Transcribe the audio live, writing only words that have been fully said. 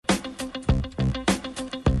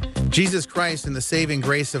Jesus Christ and the saving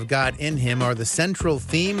grace of God in him are the central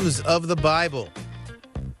themes of the Bible.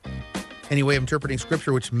 Any way of interpreting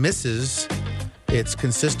Scripture which misses its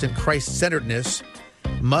consistent Christ-centeredness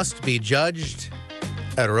must be judged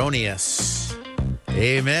erroneous.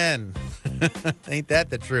 Amen. Ain't that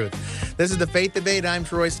the truth? This is The Faith Debate. I'm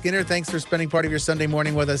Troy Skinner. Thanks for spending part of your Sunday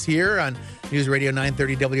morning with us here on News Radio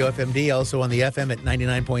 930 WFMD, also on the FM at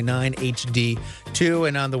 99.9 HD2,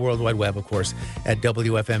 and on the World Wide Web, of course, at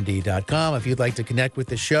WFMD.com. If you'd like to connect with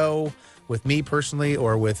the show, with me personally,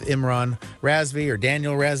 or with Imran Razvi, or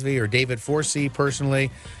Daniel Razvi, or David Forsey personally,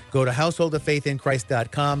 go to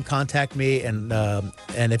householdoffaithinchrist.com, contact me, and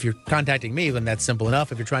if you're contacting me, then that's simple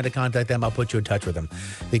enough. If you're trying to contact them, I'll put you in touch with them,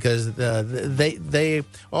 because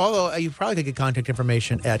although you probably could get contact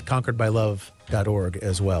information at conqueredbylove.org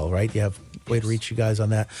as well, right? You have a way to reach you guys on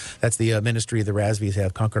that. That's the ministry the Razvies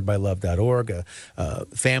have, conqueredbylove.org.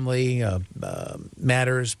 Family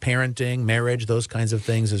matters, parenting, marriage, those kinds of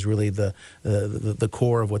things is really the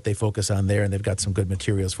core of what they focus on there, and they've got some good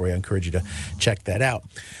materials for you. I encourage you to check that out.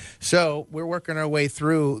 So we're working our way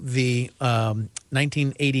through the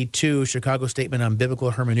 1982 Chicago Statement on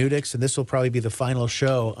Biblical Hermeneutics, and this will probably be the final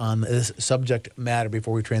show on this subject matter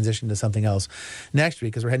before we transition to something else next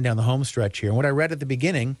week, because we're heading down the home stretch here. And what I read at the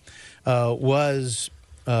beginning was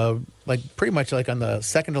pretty much like on the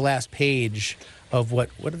second to last page of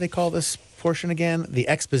what do they call this portion again? The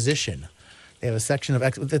exposition. They have a section of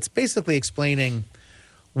that's basically explaining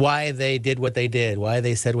why they did what they did, why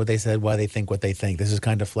they said what they said, why they think what they think. This is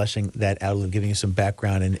kind of fleshing that out, giving you some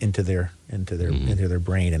background into their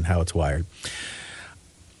brain and how it's wired.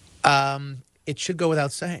 It should go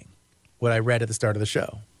without saying what I read at the start of the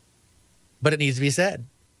show, but it needs to be said,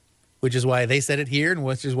 which is why they said it here, and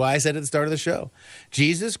which is why I said it at the start of the show.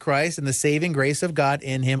 Jesus Christ and the saving grace of God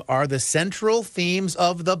in him are the central themes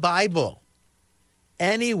of the Bible.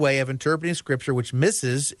 Any way of interpreting Scripture which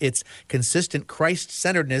misses its consistent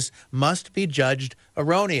Christ-centeredness must be judged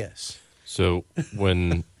erroneous. So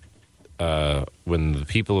when the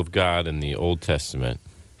people of God in the Old Testament,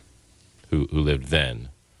 who lived then,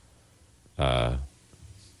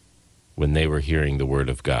 when they were hearing the Word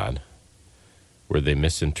of God, were they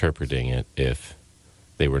misinterpreting it if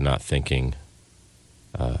they were not thinking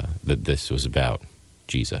that this was about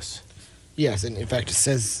Jesus? Yes, and in fact, it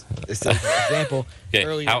says for example,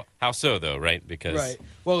 earlier. How so, though, right? Because right.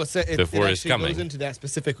 Well, it before his coming goes into that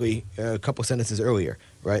specifically a couple sentences earlier,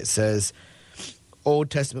 right? It says Old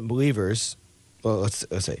Testament believers. Well, let's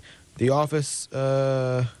say the office.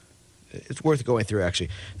 It's worth going through, actually.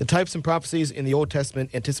 The types and prophecies in the Old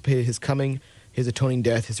Testament anticipated his coming, his atoning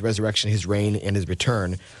death, his resurrection, his reign, and his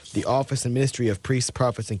return. The office and ministry of priests,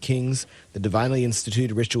 prophets, and kings, the divinely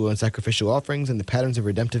instituted ritual and sacrificial offerings, and the patterns of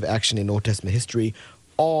redemptive action in Old Testament history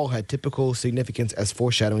all had typical significance as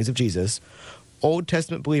foreshadowings of Jesus. Old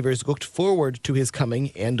Testament believers looked forward to his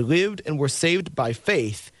coming and lived and were saved by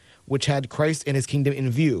faith, which had Christ and his kingdom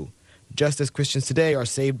in view, just as Christians today are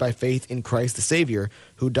saved by faith in Christ the Savior,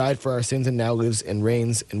 who died for our sins and now lives and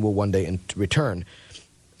reigns and will one day return.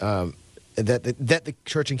 That the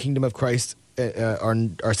church and kingdom of Christ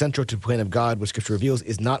are central to the plan of God, which Scripture reveals,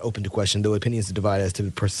 is not open to question, though opinions are divided as to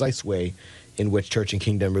the precise way in which church and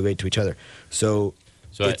kingdom relate to each other. So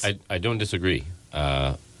I don't disagree.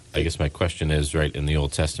 I guess my question is, right, in the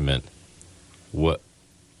Old Testament,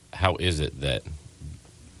 how is it that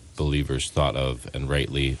believers thought of and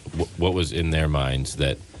rightly, what was in their minds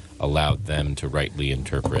that allowed them to rightly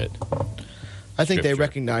interpret I think Scripture? They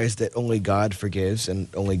recognize that only God forgives and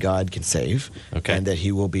only God can save, and that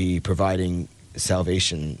he will be providing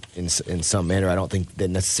salvation in some manner. I don't think they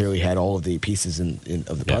necessarily had all of the pieces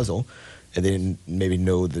of the puzzle, and they didn't maybe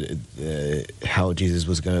know how Jesus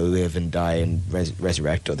was going to live and die and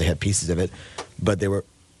resurrect, or they had pieces of it, but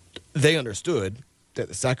they understood that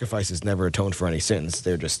the sacrifices never atoned for any sins.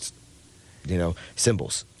 They're just,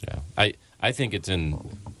 symbols. Yeah, I think it's in.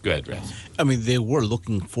 Go ahead, Raz. I mean, they were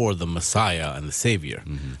looking for the Messiah and the Savior,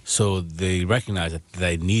 so they recognized that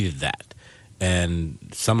they needed that. And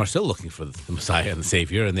some are still looking for the Messiah and the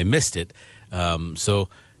Savior, and they missed it. So,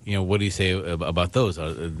 what do you say about those?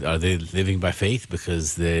 Are they living by faith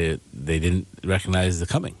because they didn't recognize the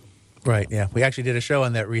coming? Right, yeah. We actually did a show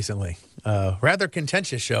on that recently. Rather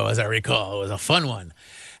contentious show, as I recall. It was a fun one.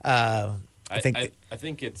 I think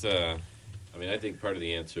it's. I think part of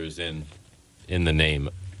the answer is in the name,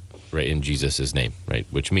 right, in Jesus' name, right,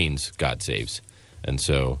 which means God saves. And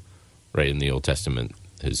so, right, in the Old Testament,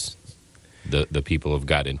 the people of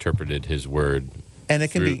God interpreted his word, and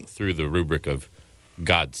it can be through the rubric of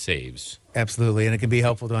God saves. Absolutely, and it can be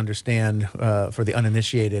helpful to understand for the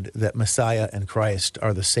uninitiated that Messiah and Christ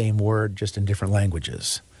are the same word, just in different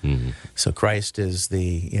languages. So Christ is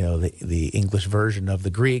the English version of the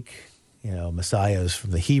Greek. Messiah is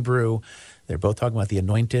from the Hebrew. They're both talking about the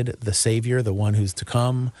anointed, the Savior, the one who's to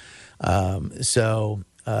come. So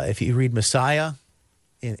if you read Messiah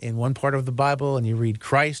in one part of the Bible and you read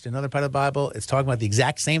Christ in another part of the Bible, it's talking about the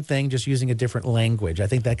exact same thing, just using a different language. I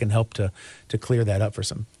think that can help to clear that up for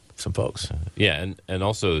some folks. Yeah, and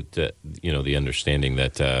also the understanding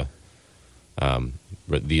that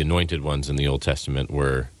the anointed ones in the Old Testament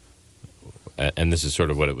were, and this is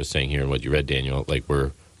sort of what it was saying here and what you read, Daniel, like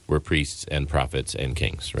we're priests and prophets and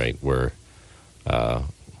kings, right?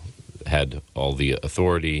 Had all the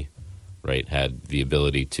authority, right? Had the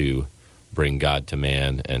ability to bring God to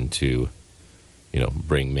man and to,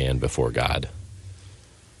 bring man before God.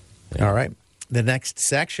 Yeah. All right. The next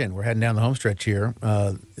section, we're heading down the home stretch here.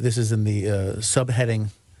 This is in the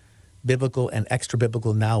subheading Biblical and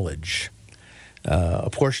Extra-Biblical Knowledge. A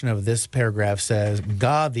portion of this paragraph says,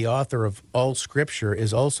 God, the author of all Scripture,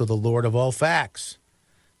 is also the Lord of all facts.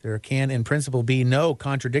 There can, in principle, be no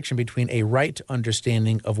contradiction between a right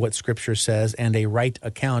understanding of what Scripture says and a right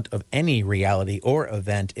account of any reality or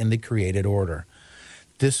event in the created order.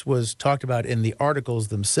 This was talked about in the articles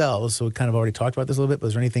themselves, so we kind of already talked about this a little bit, but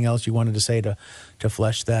is there anything else you wanted to say to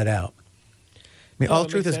flesh that out? I mean, all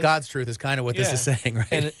truth is God's truth is kind of what this is saying,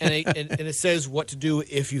 right? And it says what to do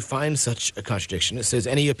if you find such a contradiction. It says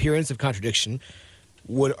any appearance of contradiction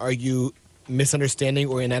would argue misunderstanding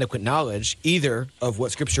or inadequate knowledge either of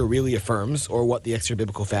what Scripture really affirms or what the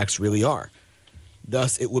extra-biblical facts really are.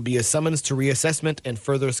 Thus, it would be a summons to reassessment and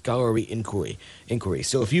further scholarly inquiry.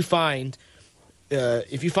 So if you find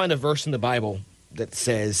a verse in the Bible that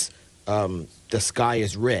says the sky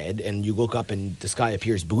is red and you look up and the sky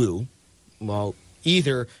appears blue, well,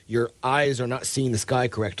 either your eyes are not seeing the sky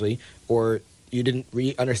correctly or you didn't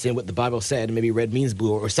understand what the Bible said, and maybe red means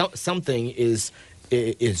blue, or something is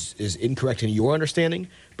incorrect in your understanding,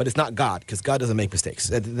 but it's not God, because God doesn't make mistakes.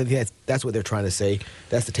 That's what they're trying to say.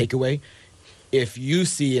 That's the takeaway. If you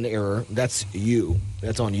see an error, that's you.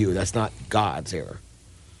 That's on you. That's not God's error.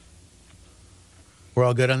 We're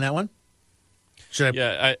all good on that one?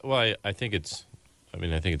 Yeah, I think it's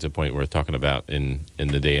a point worth talking about in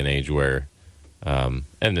the day and age where, and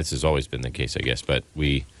this has always been the case, I guess, but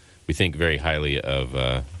we think very highly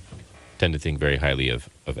of, tend to think very highly of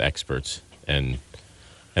experts, and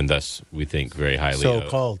thus we think very highly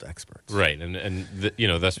so-called experts, right? And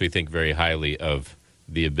thus we think very highly of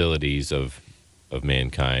the abilities of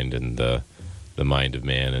mankind and the mind of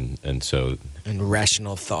man, and so and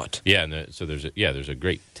rational thought. Yeah, and so there's a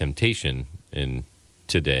great temptation in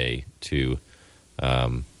today to,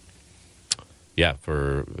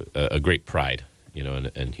 for a great pride,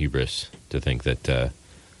 and hubris to think that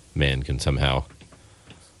man can somehow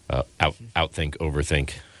outthink,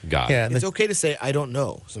 overthink God. Yeah, it's okay to say I don't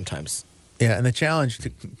know sometimes. Yeah, and the challenge,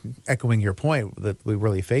 echoing your point, that we're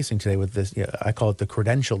really facing today with this, I call it the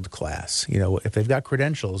credentialed class. If they've got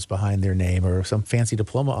credentials behind their name or some fancy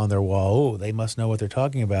diploma on their wall, they must know what they're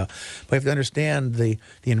talking about. But you have to understand the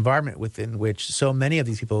environment within which so many of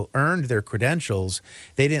these people earned their credentials.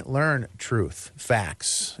 They didn't learn truth,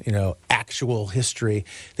 facts, actual history.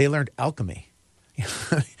 They learned alchemy.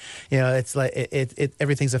 It's like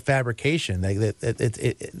everything's a fabrication.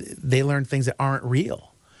 They learn things that aren't real.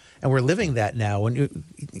 And we're living that now. When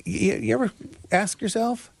you ever ask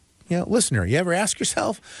yourself, listener, you ever ask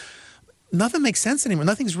yourself, nothing makes sense anymore.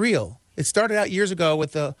 Nothing's real. It started out years ago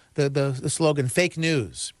with the slogan, fake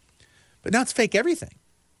news. But now it's fake everything.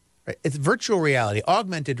 Right? It's virtual reality,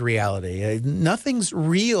 augmented reality. Nothing's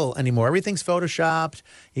real anymore. Everything's photoshopped.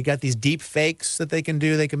 You got these deep fakes that they can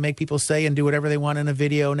do. They can make people say and do whatever they want in a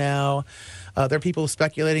video now. There are people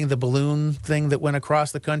speculating the balloon thing that went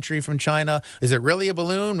across the country from China. Is it really a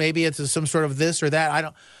balloon? Maybe it's some sort of this or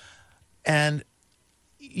that. And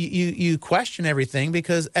you question everything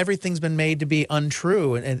because everything's been made to be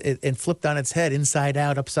untrue and flipped on its head, inside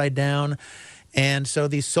out, upside down. And so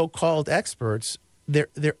these so-called experts,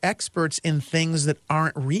 they're experts in things that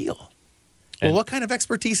aren't real. Well, what kind of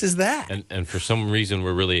expertise is that? And for some reason,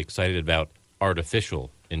 we're really excited about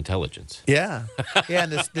artificial intelligence. Yeah. Yeah,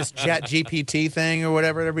 and this chat GPT thing or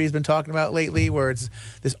whatever everybody's been talking about lately, where it's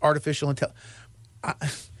this artificial intelligence.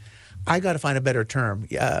 I got to find a better term.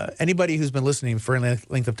 Anybody who's been listening for any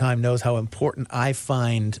length of time knows how important I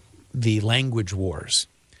find the language wars.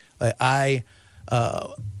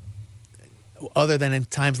 Other than in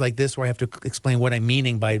times like this where I have to explain what I'm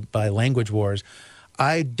meaning by language wars,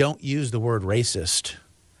 I don't use the word racist.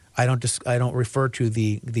 I don't refer to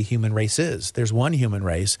the human races. There's one human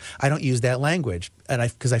race. I don't use that language,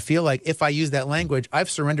 because I feel like if I use that language,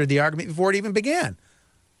 I've surrendered the argument before it even began.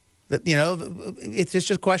 That, it's just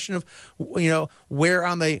a question of, where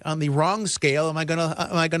on the wrong scale am I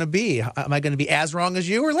gonna be? Am I gonna be as wrong as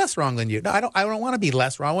you or less wrong than you? No, I don't want to be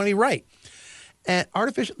less wrong. I want to be right. And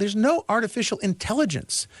there's no artificial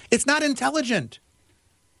intelligence. It's not intelligent.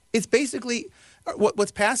 It's basically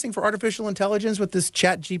what's passing for artificial intelligence with this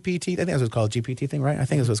Chat GPT. I think that's what it's called, GPT thing, right? I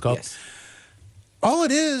think that's what it's called. Yes. All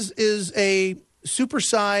it is a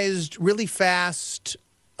supersized, really fast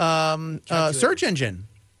search engine.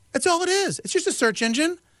 That's all it is. It's just a search engine,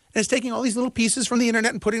 and it's taking all these little pieces from the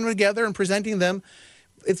internet and putting them together and presenting them.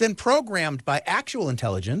 It's then programmed by actual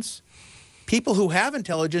intelligence. People who have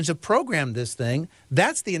intelligence have programmed this thing.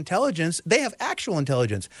 That's the intelligence. They have actual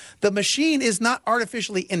intelligence. The machine is not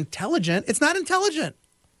artificially intelligent. It's not intelligent.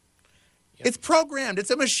 Yep. It's programmed. It's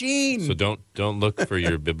a machine. So don't look for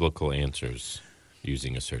your biblical answers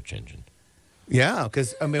using a search engine. Yeah,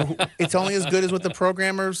 because, it's only as good as what the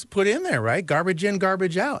programmers put in there, right? Garbage in,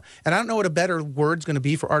 garbage out. And I don't know what a better word's going to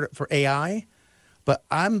be for AI, but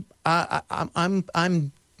I'm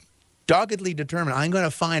doggedly determined. I'm going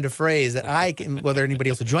to find a phrase that I can, whether anybody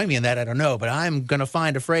else will join me in that, I don't know, but I'm going to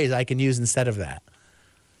find a phrase I can use instead of that.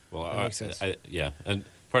 Well, that makes sense. And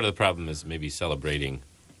part of the problem is maybe celebrating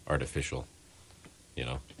artificial,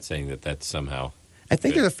 saying that that's somehow... I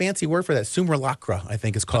think there's a fancy word for that. Simulacra, I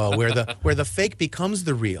think it's called, where the fake becomes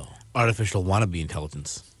the real. Artificial wannabe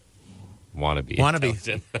intelligence.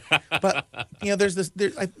 Wannabe. But, there's this,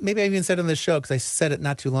 maybe I even said it on this show, because I said it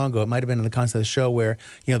not too long ago. It might have been in the context of the show where,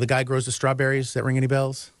 the guy grows the strawberries. Does that ring any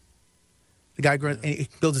bells? The guy he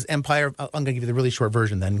builds his empire. I'm going to give you the really short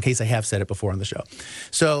version then, in case I have said it before on the show.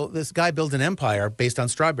 So this guy builds an empire based on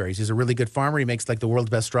strawberries. He's a really good farmer. He makes like the world's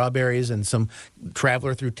best strawberries, and some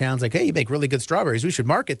traveler through town's like, hey, you make really good strawberries. We should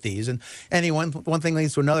market these. And one thing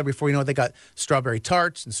leads to another. Before you know it, they got strawberry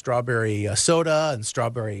tarts and strawberry soda and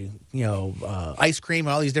strawberry, ice cream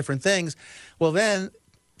and all these different things. Well, then...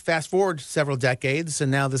 fast forward several decades,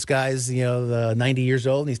 and now this guy's, 90 years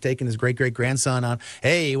old, and he's taking his great-great-grandson on,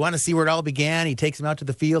 hey, you want to see where it all began? He takes him out to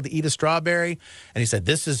the field to eat a strawberry, and he said,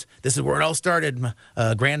 this is where it all started,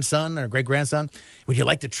 grandson or great-grandson. Would you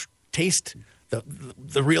like to taste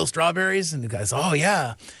the real strawberries? And the guy's, oh,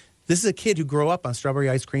 yeah. This is a kid who grew up on strawberry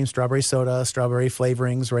ice cream, strawberry soda, strawberry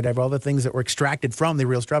flavorings, right? All the things that were extracted from the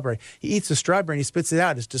real strawberry. He eats the strawberry and he spits it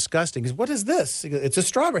out. It's disgusting. He goes, what is this? He goes, it's a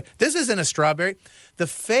strawberry. This isn't a strawberry. The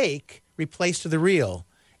fake replaced the real,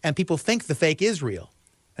 and people think the fake is real.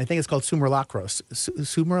 I think it's called simulacra, some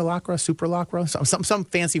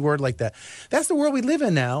fancy word like that. That's the world we live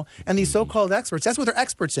in now, and these so-called experts, that's what they're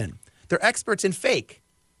experts in. They're experts in fake,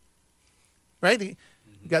 right?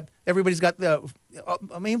 Everybody's got the.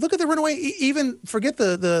 Look at the runaway. Even forget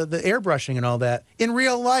the airbrushing and all that. In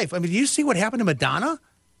real life, do you see what happened to Madonna?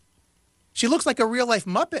 She looks like a real life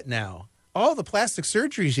Muppet now. All the plastic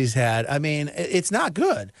surgery she's had. It's not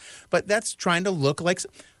good. But that's trying to look like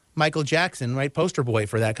Michael Jackson, right? Poster boy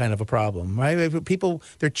for that kind of a problem, right? People,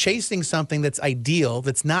 they're chasing something that's ideal,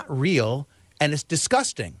 that's not real, and it's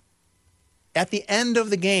disgusting. At the end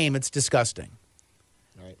of the game, it's disgusting.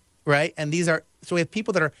 Right? And so we have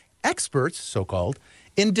people that are experts, so-called,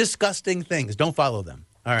 in disgusting things. Don't follow them.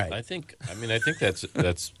 All right. I think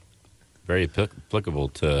that's very applicable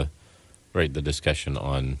to, right, the discussion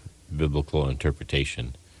on biblical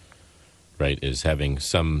interpretation, right, is having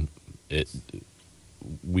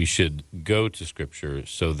we should go to Scripture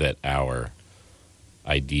so that our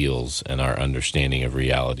ideals and our understanding of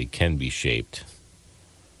reality can be shaped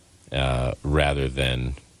rather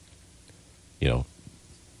than,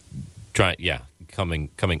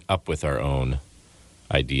 coming up with our own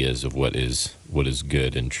ideas of what is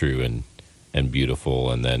good and true and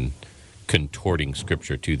beautiful, and then contorting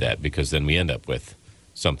Scripture to that, because then we end up with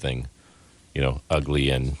something, ugly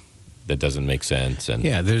and that doesn't make sense. And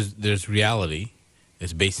there's reality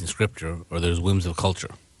that's based in Scripture, or there's whims of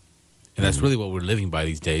culture. And that's really what we're living by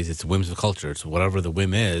these days. It's whims of culture. It's whatever the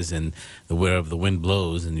whim is, and wherever the wind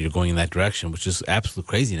blows, and you're going in that direction, which is absolute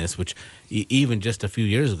craziness, which even just a few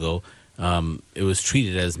years ago, it was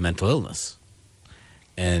treated as mental illness.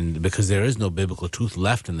 And because there is no biblical truth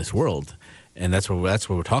left in this world, and that's where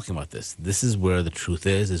we're talking about this. This is where the truth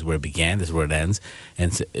is where it began, this is where it ends.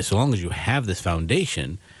 And so long as you have this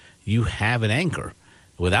foundation, you have an anchor.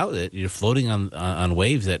 Without it, you're floating on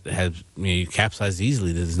waves that have you capsize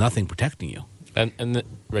easily. There's nothing protecting you.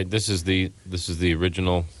 Right, this is the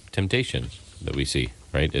original temptation that we see.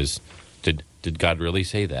 Right, is did God really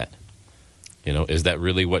say that? Is that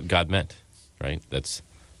really what God meant? Right, that's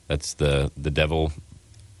the devil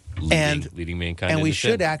leading mankind. And we into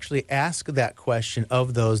should sin. actually ask that question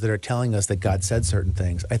of those that are telling us that God said certain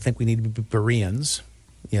things. I think we need to be Bereans.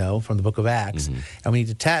 from the book of Acts. And we need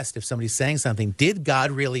to test if somebody's saying something, did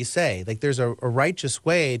God really say? Like there's a righteous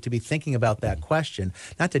way to be thinking about that question,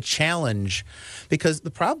 not to challenge, because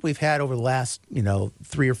the problem we've had over the last,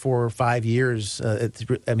 3 or 4 or 5 years,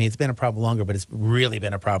 it's been a problem longer, but it's really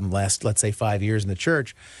been a problem last, let's say 5 years in the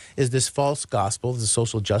church, is this false gospel, the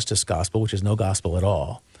social justice gospel, which is no gospel at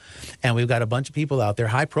all. And we've got a bunch of people out there,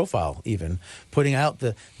 high profile even, putting out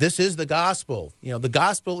this is the gospel. The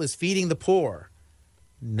gospel is feeding the poor.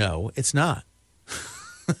 No, it's not.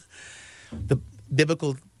 The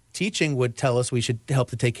biblical teaching would tell us we should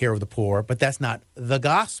help to take care of the poor, but that's not the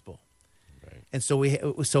gospel. Right. And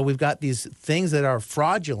so we've got these things that are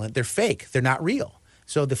fraudulent. They're fake. They're not real.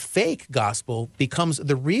 So the fake gospel becomes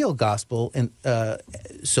the real gospel,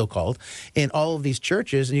 so-called, in all of these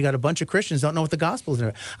churches, and you got a bunch of Christians don't know what the gospel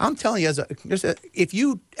is. I'm telling you, if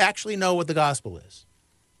you actually know what the gospel is,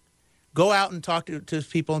 go out and talk to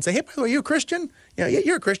people and say, hey, by the way, are you a Christian?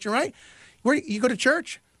 You're a Christian, right? You go to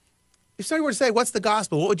church? If somebody were to say, what's the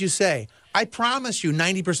gospel? What would you say? I promise you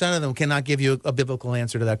 90% of them cannot give you a biblical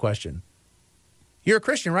answer to that question. You're a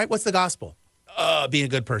Christian, right? What's the gospel? Being a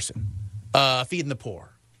good person. Feeding the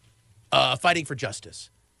poor, fighting for justice.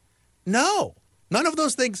 No, none of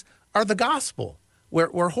those things are the gospel.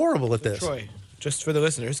 We're horrible at this. Troy, just for the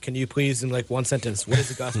listeners, can you please, in like one sentence, what is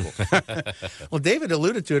the gospel? Well, David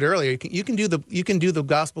alluded to it earlier. You can do the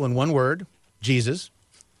gospel in one word, Jesus.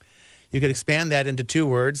 You could expand that into 2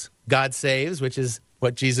 words, God saves, which is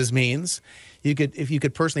what Jesus means. If you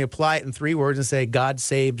could personally apply it in 3 words and say, God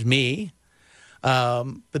saved me.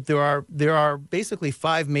 But there are basically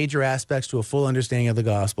 5 major aspects to a full understanding of the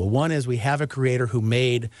gospel. One is we have a creator who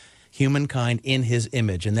made humankind in his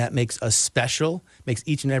image, and that makes us special, makes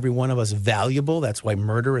each and every one of us valuable. That's why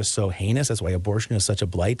murder is so heinous. That's why abortion is such a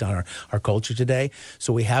blight on our culture today.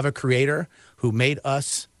 So we have a creator who made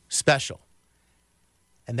us special.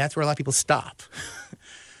 And that's where a lot of people stop.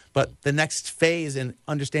 But the next phase in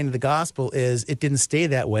understanding the gospel is it didn't stay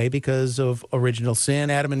that way because of original sin,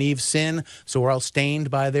 Adam and Eve's sin. So we're all stained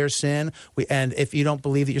by their sin. And if you don't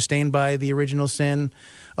believe that you're stained by the original sin,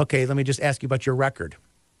 okay, let me just ask you about your record.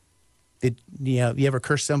 Did you ever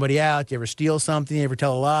curse somebody out? Do you ever steal something? You ever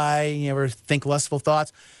tell a lie? You ever think lustful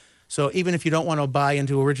thoughts? So even if you don't want to buy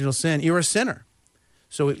into original sin, you're a sinner.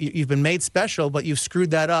 So you've been made special, but you've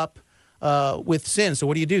screwed that up with sin. So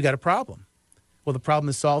what do? You got a problem. Well, the problem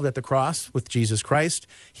is solved at the cross with Jesus Christ.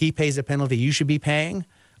 He pays a penalty you should be paying,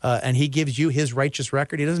 and he gives you his righteous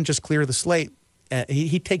record. He doesn't just clear the slate.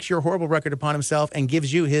 He takes your horrible record upon himself and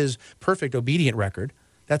gives you his perfect obedient record.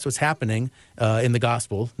 That's what's happening in the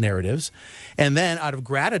gospel narratives. And then out of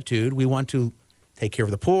gratitude, we want to take care of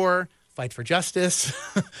the poor, fight for justice,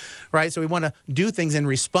 right? So we want to do things in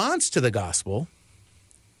response to the gospel.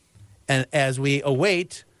 And as we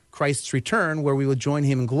await Christ's return, where we will join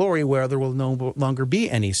him in glory, where there will no longer be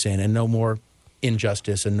any sin and no more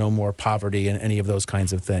injustice and no more poverty and any of those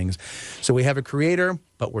kinds of things. So we have a creator,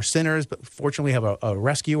 but we're sinners. But fortunately, we have a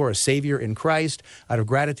rescuer, a savior in Christ. Out of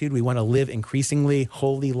gratitude, we want to live increasingly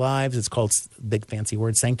holy lives. It's called, big fancy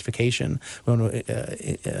word, sanctification. We want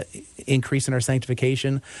to increase in our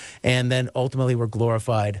sanctification. And then ultimately, we're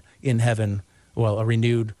glorified in heaven, well, a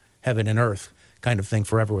renewed heaven and earth kind of thing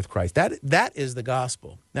forever with Christ. That is the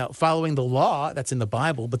gospel. Now, following the law, that's in the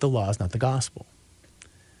Bible, but the law is not the gospel.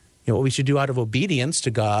 What we should do out of obedience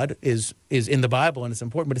to God is in the Bible, and it's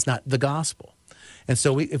important, but it's not the gospel. And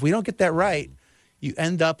so if we don't get that right, you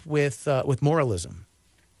end up with moralism.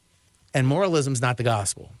 And moralism is not the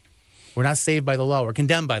gospel. We're not saved by the law. We're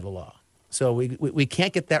condemned by the law. So we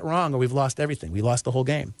can't get that wrong, or we've lost everything. We lost the whole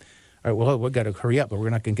game. All right, well, we've got to hurry up, but we're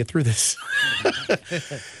not going to get through this.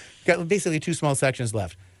 Got basically 2 small sections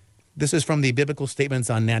left. This is from the biblical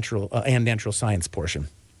statements on natural and natural science portion.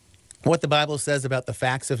 What the Bible says about the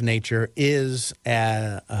facts of nature is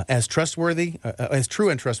as trustworthy, as true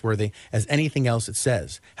and trustworthy as anything else it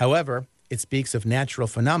says. However, it speaks of natural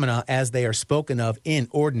phenomena as they are spoken of in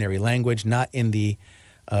ordinary language, not in the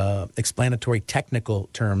explanatory technical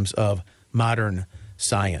terms of modern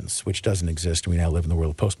science, which doesn't exist. We now live in the world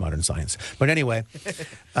of postmodern science. But anyway. This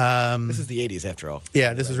is the 80s, after all.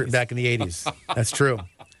 Yeah, this is written back in the 80s. That's true.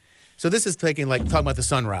 So this is talking about the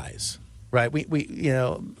sunrise, right? We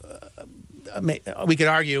could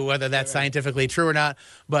argue whether that's scientifically true or not,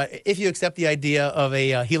 but if you accept the idea of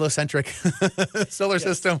a heliocentric solar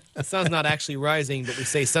system. The sun's not actually rising, but we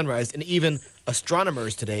say sunrise. And even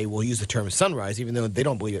astronomers today will use the term sunrise, even though they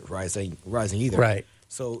don't believe it rising either. Right.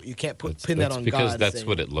 So you can't pin that on God. Because that's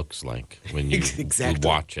what it looks like when you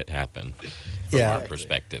watch it happen from our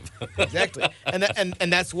perspective. Exactly.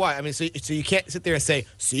 And that's why. I mean, so you can't sit there and say,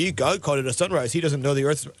 see, God called it a sunrise. He doesn't know the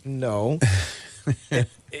earth's... No.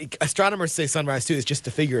 Astronomers say sunrise too. It's just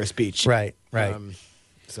a figure of speech. Right.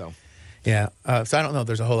 So. Yeah. So I don't know if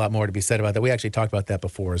there's a whole lot more to be said about that. We actually talked about that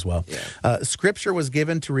before as well. Yeah. Scripture was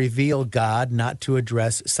given to reveal God, not to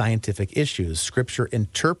address scientific issues. Scripture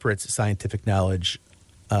interprets scientific knowledge.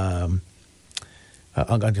 I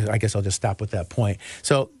guess I'll just stop with that point.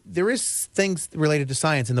 So there is things related to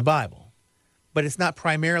science in the Bible, but it's not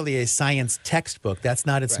primarily a science textbook. That's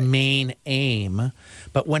not its main aim.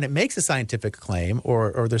 But when it makes a scientific claim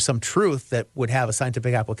or there's some truth that would have a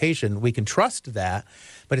scientific application, we can trust that.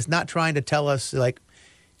 But it's not trying to tell us, like,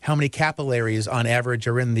 how many capillaries on average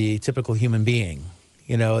are in the typical human being.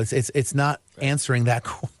 You know, it's not answering that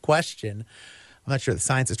question. I'm not sure that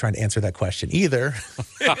science is trying to answer that question either.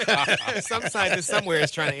 Some scientist somewhere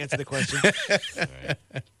is trying to answer the question.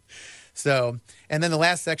 Right. So, and then the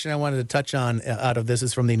last section I wanted to touch on out of this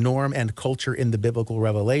is from the norm and culture in the biblical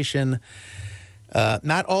revelation.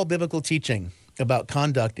 Not all biblical teaching about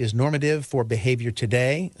conduct is normative for behavior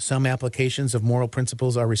today. Some applications of moral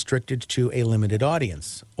principles are restricted to a limited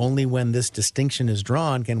audience. Only when this distinction is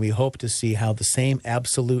drawn can we hope to see how the same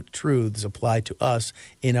absolute truths apply to us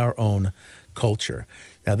in our own culture.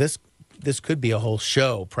 Now, this could be a whole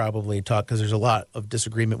show, probably, talk, because there's a lot of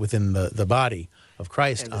disagreement within the body of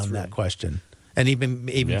Christ on that question, and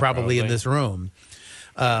even probably in this room.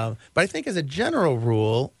 But I think as a general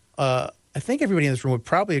rule, I think everybody in this room would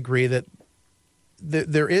probably agree that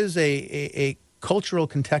there is a cultural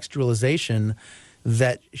contextualization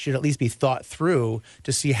that should at least be thought through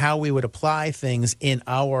to see how we would apply things in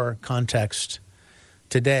our context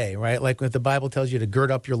today, right? Like if the Bible tells you to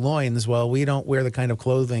gird up your loins, well, we don't wear the kind of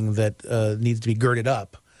clothing that needs to be girded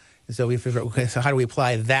up. So we figure, okay, so how do we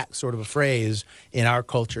apply that sort of a phrase in our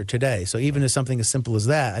culture today? So even as something as simple as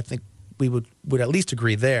that, I think we would at least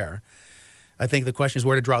agree there. I think the question is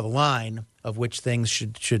where to draw the line of which things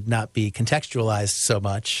should not be contextualized so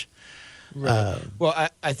much. Right. Well,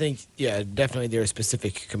 I think, definitely there are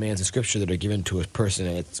specific commands in Scripture that are given to a person,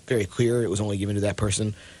 and it's very clear it was only given to that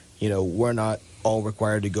person. You know, we're not all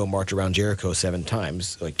required to go march around Jericho 7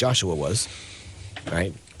 times like Joshua was,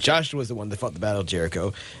 right? Joshua was the one that fought the Battle of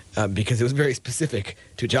Jericho because it was very specific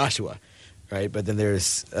to Joshua, right? But then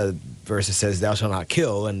there's a verse that says, thou shalt not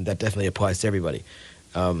kill, and that definitely applies to everybody.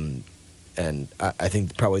 And I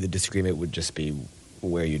think probably the disagreement would just be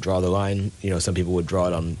where you draw the line. You know, some people would draw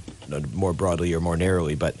it on more broadly or more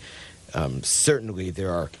narrowly, but certainly there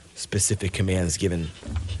are specific commands given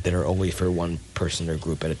that are only for one person or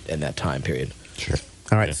group in that time period. Sure.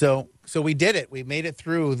 All right, so we did it. We made it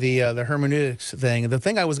through the hermeneutics thing. The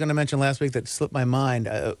thing I was going to mention last week that slipped my mind,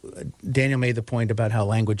 Daniel made the point about how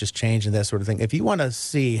languages change and that sort of thing. If you want to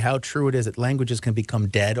see how true it is that languages can become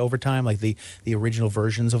dead over time, like the original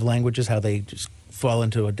versions of languages, how they just fall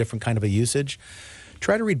into a different kind of a usage,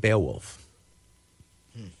 try to read Beowulf.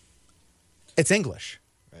 It's English.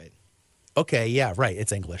 Right. Okay, yeah, right,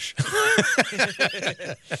 it's English.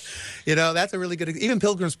 You know, that's a really good... Even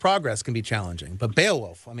Pilgrim's Progress can be challenging. But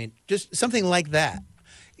Beowulf, I mean, just something like that.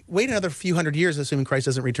 Wait another few hundred years, assuming Christ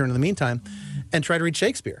doesn't return in the meantime, and try to read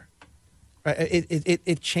Shakespeare. Right?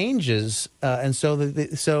 It changes, and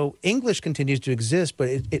so English continues to exist, but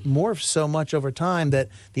it morphs so much over time that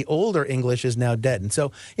the older English is now dead. And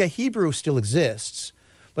so, yeah, Hebrew still exists,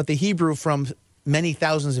 but the Hebrew from many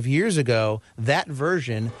thousands of years ago, that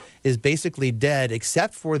version is basically dead,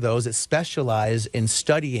 except for those that specialize in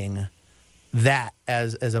studying that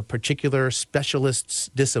as a particular specialist's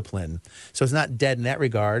discipline. So it's not dead in that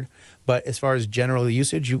regard, but as far as general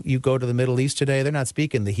usage, you go to the Middle East today, they're not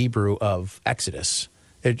speaking the Hebrew of Exodus.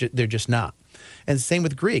 They're just not. And same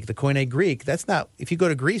with Greek, the Koine Greek. That's not, if you go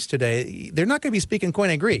to Greece today, they're not going to be speaking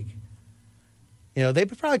Koine Greek. You know, they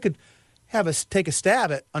probably could take a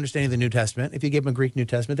stab at understanding the New Testament. If you gave them a Greek New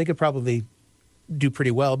Testament, they could probably do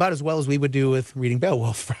pretty well, about as well as we would do with reading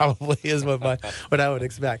Beowulf, probably, is what I would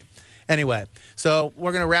expect. Anyway, so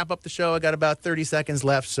we're going to wrap up the show. I got about 30 seconds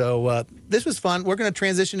left, so this was fun. We're going to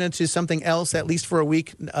transition into something else, at least for a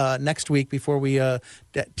week, next week, before we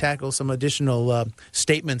tackle some additional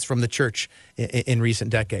statements from the church in recent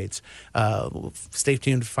decades. Stay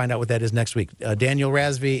tuned to find out what that is next week. Daniel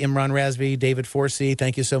Razvi, Imran Razvi, David Forsey,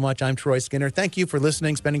 thank you so much. I'm Troy Skinner. Thank you for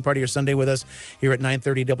listening, spending part of your Sunday with us here at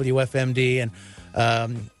 930 WFMD.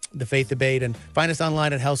 And The Faith Debate, and find us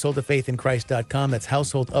online at householdoffaithinchrist.com. That's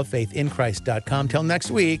householdoffaithinchrist.com. Till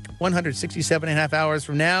next week, 167.5 hours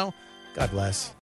from now, God bless.